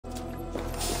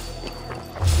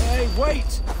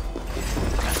wait!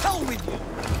 The hell with you!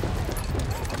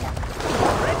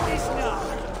 Read this now!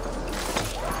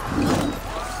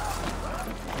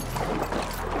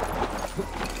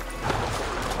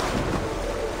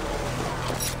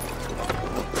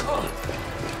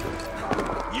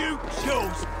 You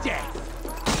chose death!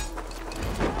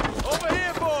 Over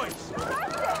here, boys!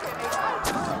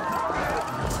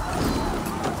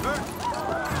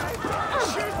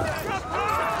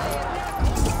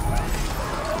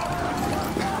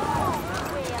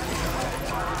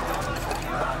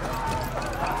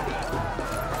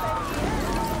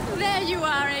 There you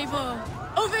are, Eivor.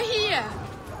 Over here!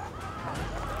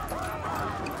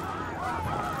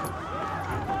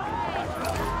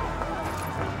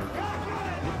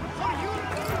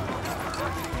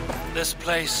 This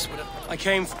place would have... I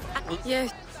came...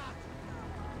 Yes.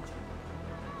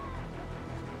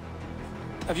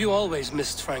 Have you always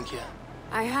missed Francia?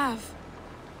 I have.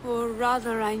 Or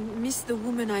rather, I miss the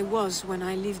woman I was when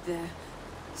I lived there.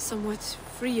 Somewhat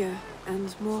freer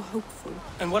and more hopeful.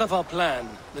 And what of our plan?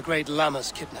 The great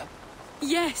Llama's kidnap?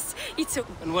 Yes, it's a...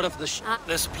 And what of the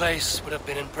This place would have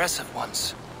been impressive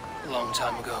once. A long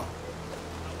time ago.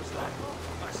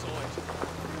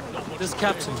 This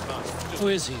captain, who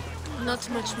is he? Not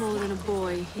much more than a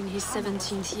boy in his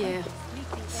 17th year.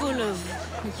 Full of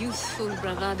youthful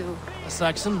bravado. A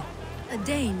Saxon? A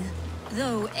Dane,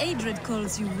 though Estrid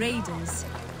calls you raiders.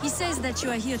 He says that you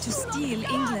are here to steal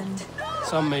England.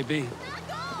 Some may be.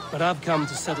 But I've come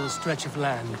to settle a stretch of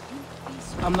land.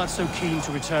 I'm not so keen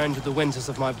to return to the winters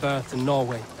of my birth in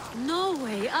Norway.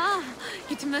 Norway, ah!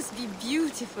 It must be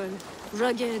beautiful.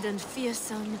 Rugged and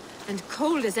fearsome, and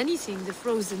cold as anything the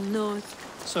frozen north.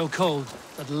 So cold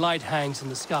that light hangs in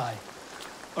the sky.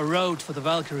 A road for the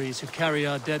Valkyries who carry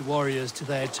our dead warriors to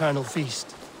their eternal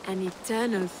feast. An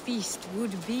eternal feast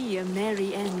would be a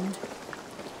merry end.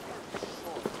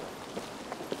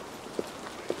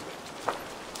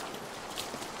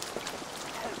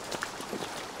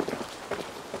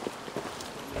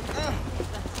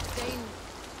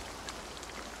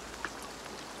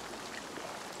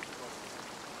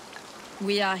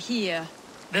 We are here.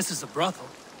 This is a brothel.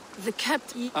 The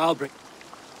captain... I'll bring...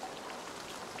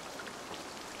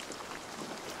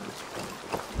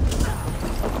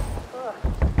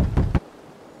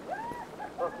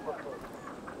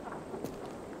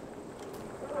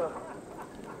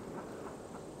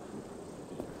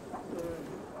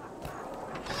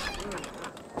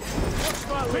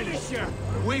 Finisher!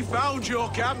 We found your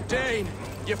camp, Dane.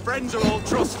 Your friends are all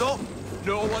trussed up.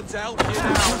 No one's helped you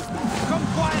now. Come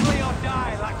quietly or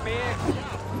die like me.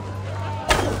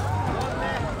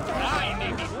 I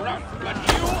may be drunk, but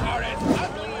you are as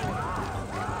ugly.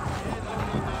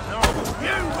 No,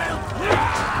 you will.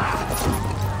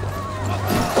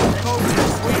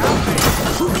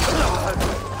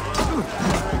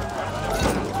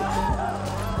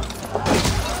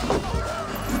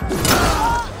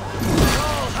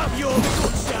 I'll have your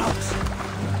good shouts.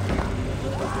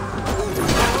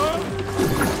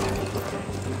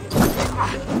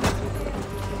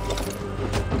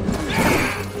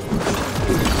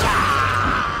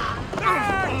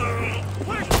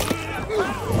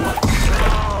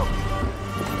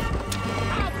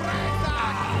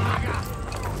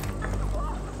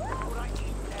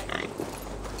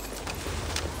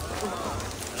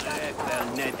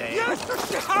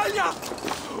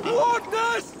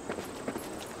 Wardness!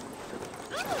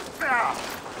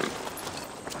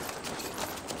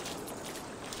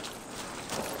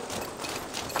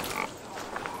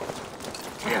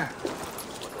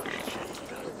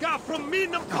 Ga from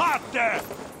min parter!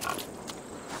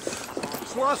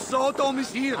 Sois så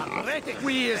domicile.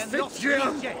 We sit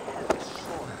here.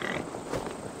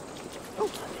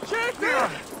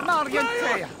 Marian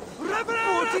Thea.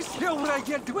 Fortis hjóra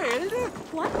hér dwell?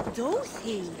 What does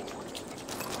he?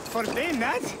 For them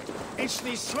that, it's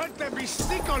the sweat that be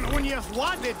stick on when you've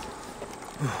wanted.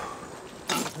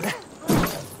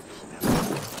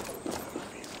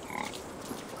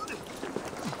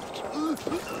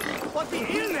 What the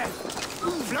illness?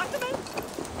 Flatterman?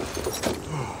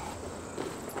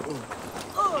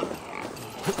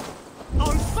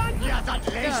 On fadja that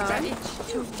lesben!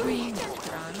 It's to dream.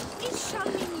 It's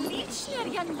something liczner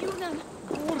jan junan.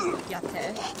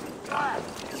 Urjate.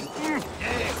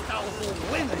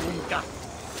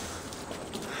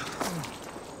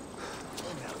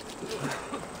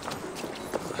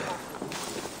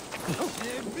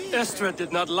 Estrid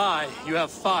did not lie. You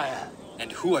have fire.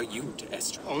 And who are you to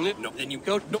Estrid? Only... No, then you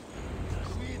go... No.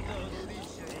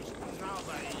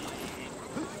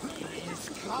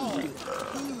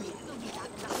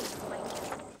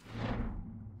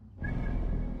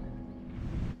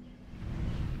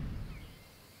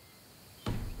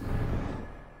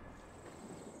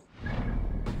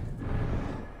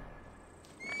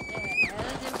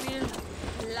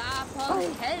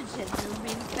 Welche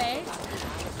min face?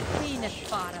 Fine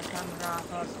fara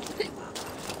kamrater.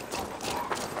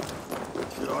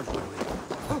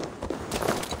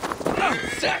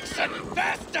 Saxon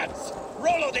bastards!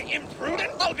 Rollo the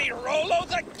imprudent! I'll be Rollo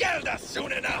the Gelder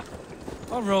soon enough!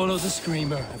 Or Rollo the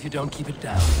Screamer, if you don't keep it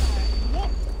down.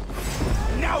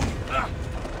 No!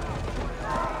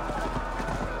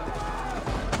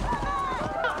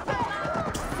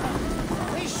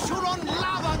 They shoot on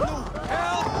lava, nu!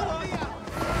 Help!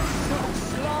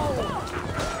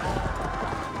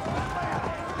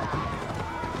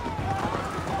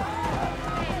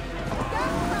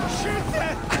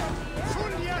 Schütze!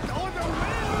 Fundiert oder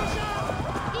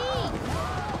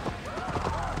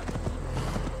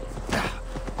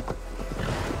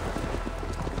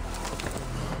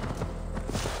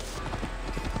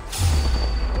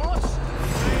What?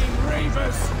 Main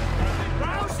ravers!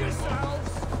 Rouse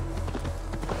yourselves!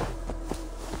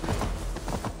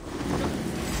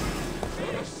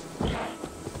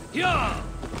 Yeah!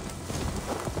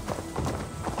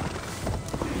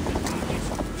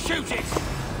 Shoot it!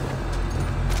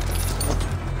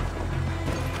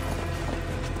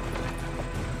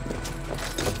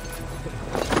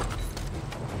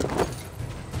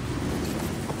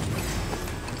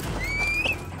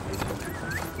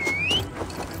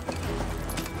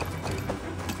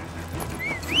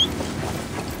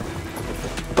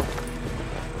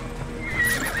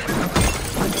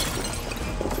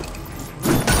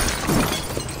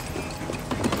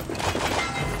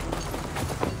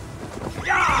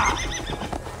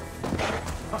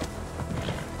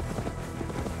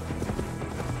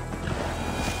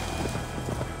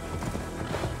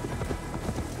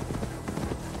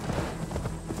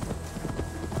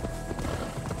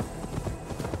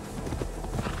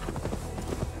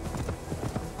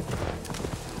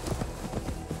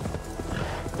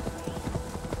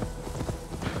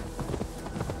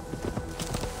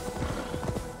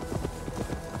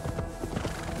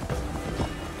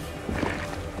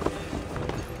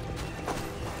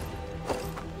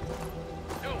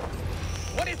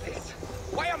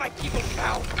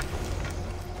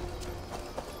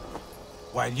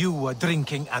 While you were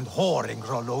drinking and whoring,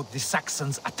 Rollo, the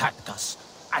Saxons attacked us.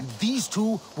 And these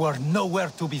two were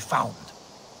nowhere to be found.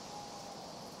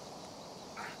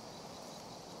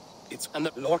 It's and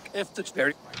the Lord if the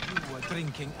very While you were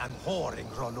drinking and whoring,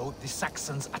 Rollo, the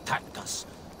Saxons attacked us.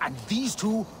 And these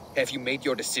two... Have you made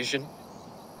your decision?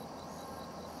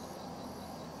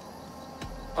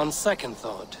 On second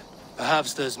thought,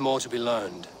 perhaps there's more to be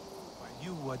learned. While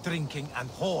you were drinking and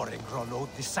whoring, Rollo,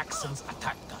 the Saxons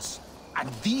attacked us. And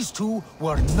these two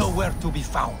were nowhere to be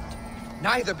found.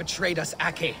 Neither betrayed us,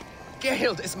 Ake.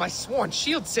 Gerhild is my sworn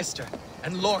shield sister,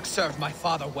 and Lork served my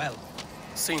father well.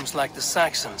 Seems like the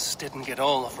Saxons didn't get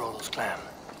all of Rollo's clan.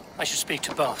 I should speak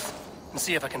to both, and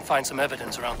see if I can find some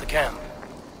evidence around the camp.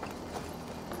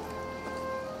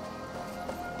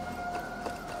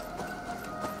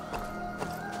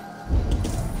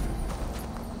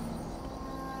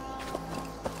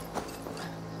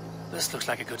 This looks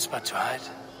like a good spot to hide.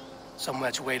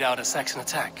 Somewhere to wait out a Saxon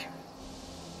attack.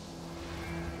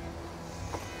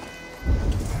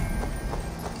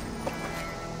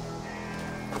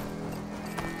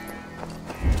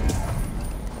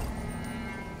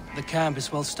 The camp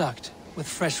is well stocked, with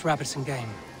fresh rabbits and game.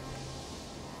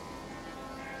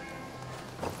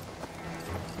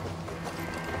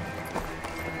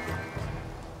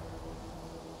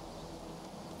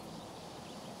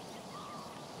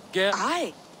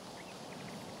 Aye.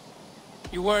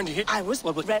 You weren't here. I was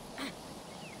What was...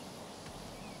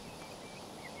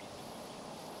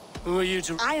 Who are you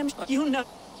to... I am... You know...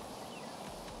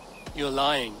 You're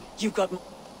lying. You got...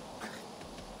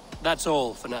 That's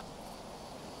all for now.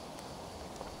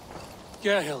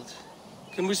 Gerhild,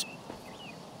 can we...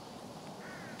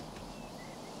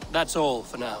 That's all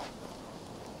for now.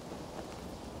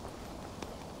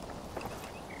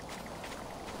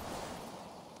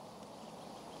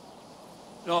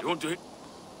 No. You won't do it.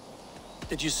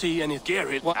 Did you see any...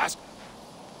 Gerhild, What? ask...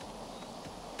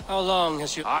 How long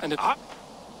has you...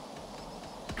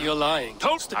 You're lying.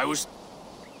 Toast! I was...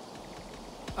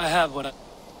 I have what I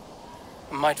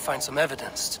might find some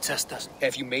evidence to test this.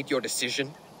 Have you made your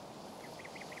decision?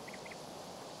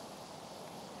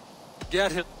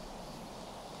 Gerhild.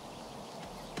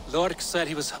 Lork said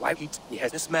he was... Why?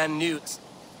 Yes. This man knew...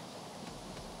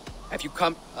 Have you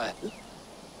come?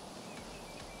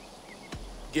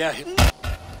 Gerhild.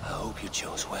 I hope you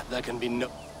chose well. There can be no...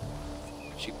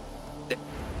 She...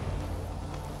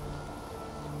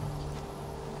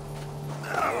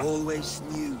 I always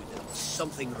knew there was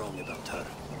something wrong about her.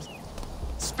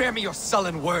 Spare me your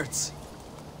sullen words.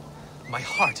 My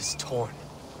heart is torn.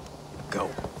 Go.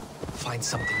 Find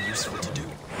something useful to do.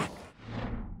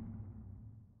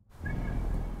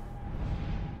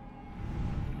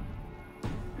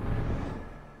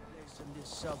 Place in this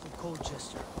south of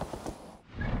Colcestre.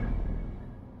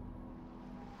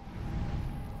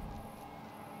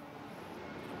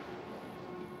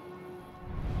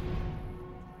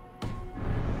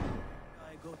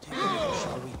 Go take a look,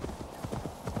 shall we?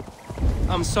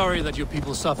 I'm sorry that your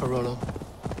people suffer, Rollo.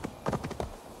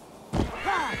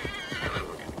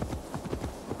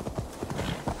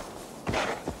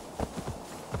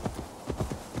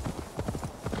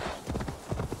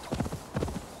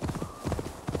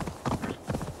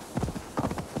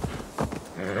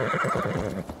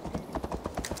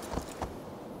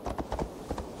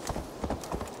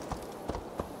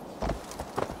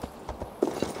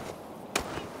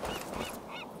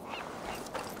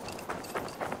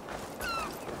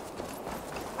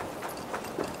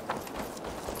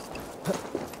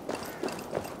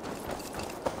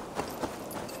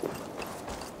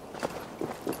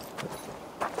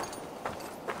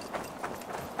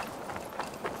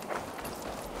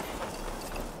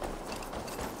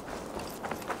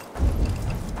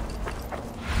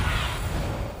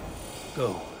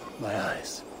 Go, my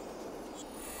eyes.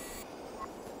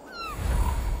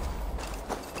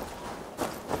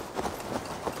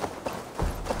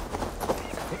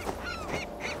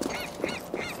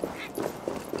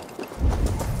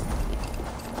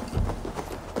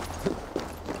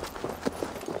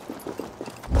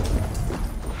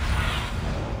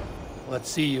 What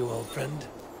see you, old friend?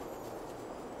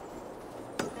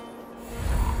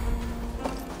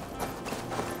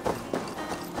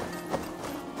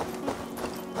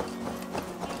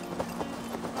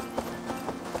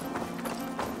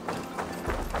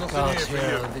 Guards here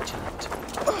are vigilant.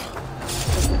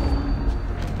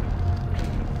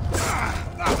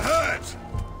 That hurts!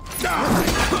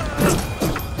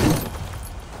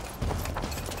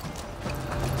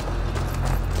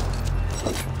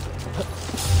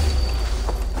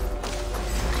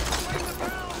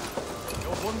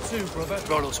 You're 1-2, brother.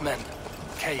 Rollo's men,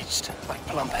 caged like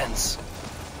plump hens.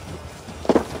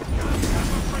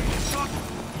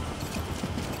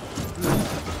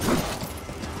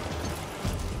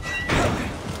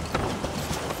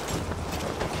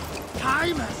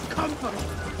 Time has come for it.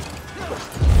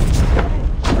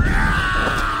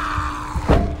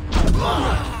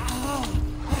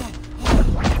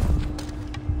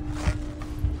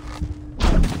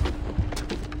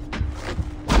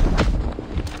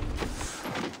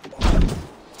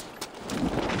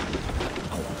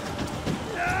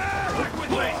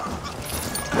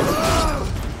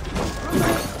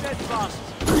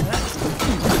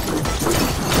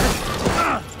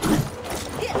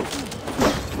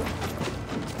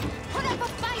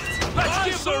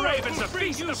 Ravens a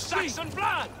feast of Saxon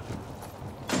blood!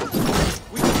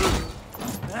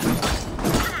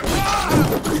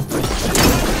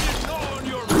 On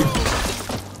your road!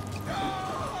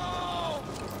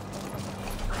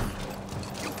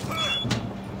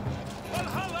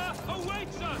 Valhalla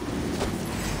awaits us!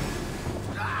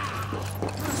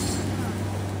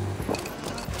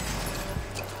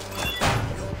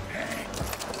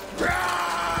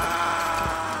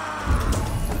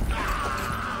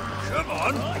 Come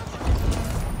on!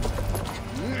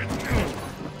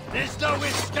 There's no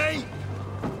escape!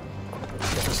 The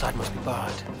other side must be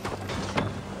barred.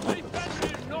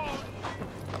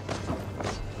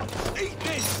 Eat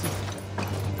this!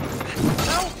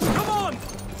 Help! Come on!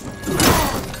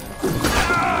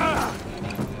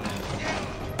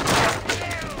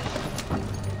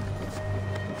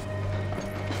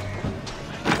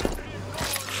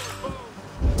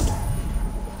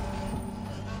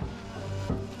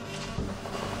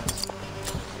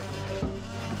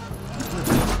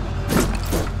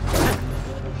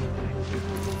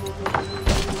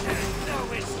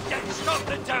 Stop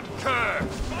the damn cur!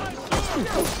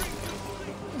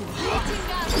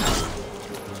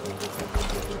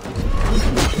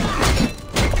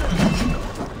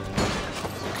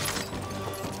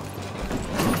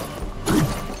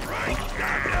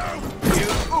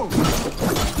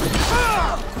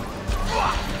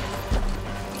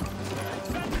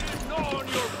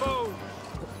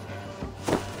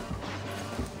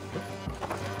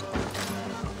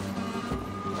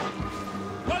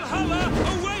 Valhalla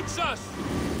awaits us!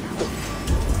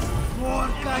 More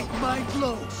guide my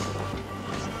blows.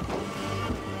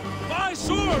 My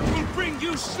sword will bring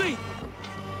you sleep!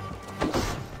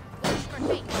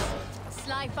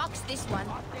 Sly fox, this one.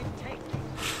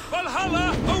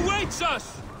 Valhalla awaits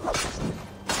us!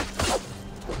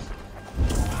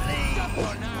 Leave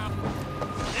for now.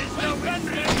 There's no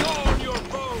vengeance on your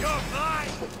foe! You're mine!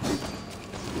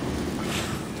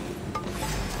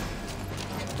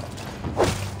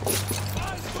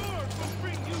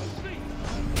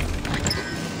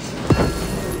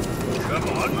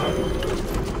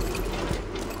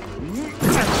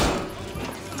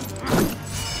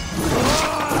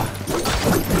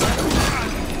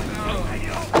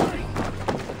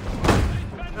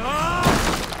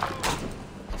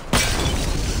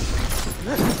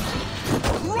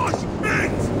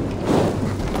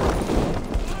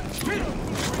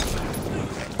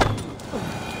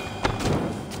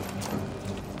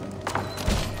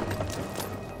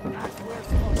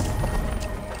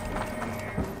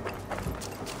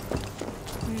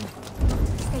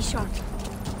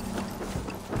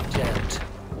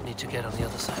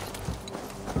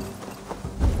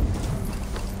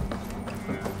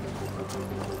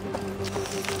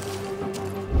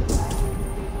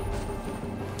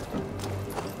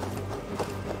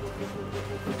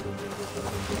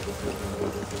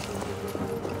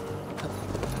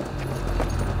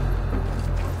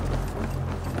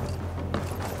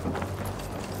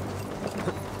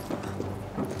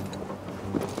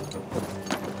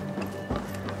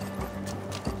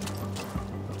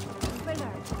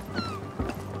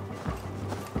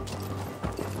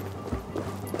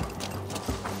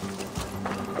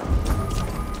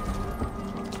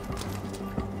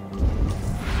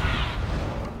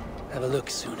 look,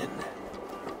 Sunan.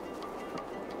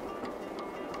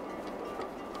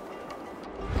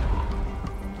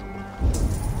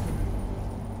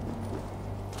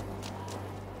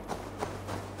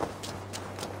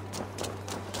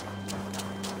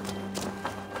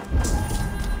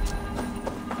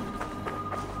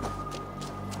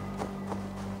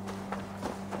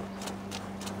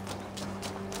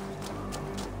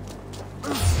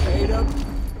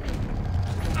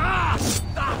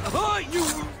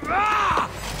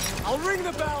 I'll ring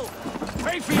the bell!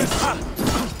 Pay for your son!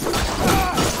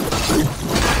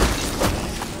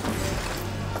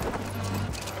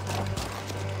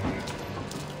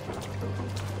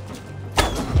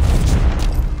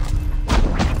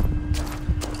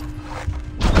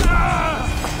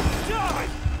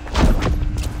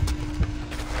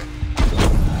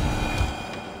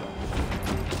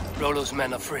 Rollo's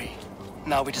men are free.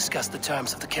 Now we discuss the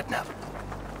terms of the kidnap.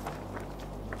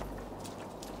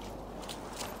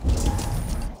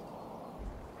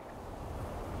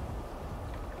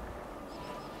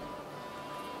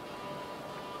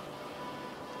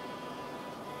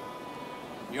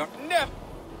 You're never...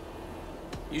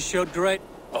 You showed great...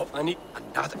 Oh, I need...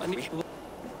 another...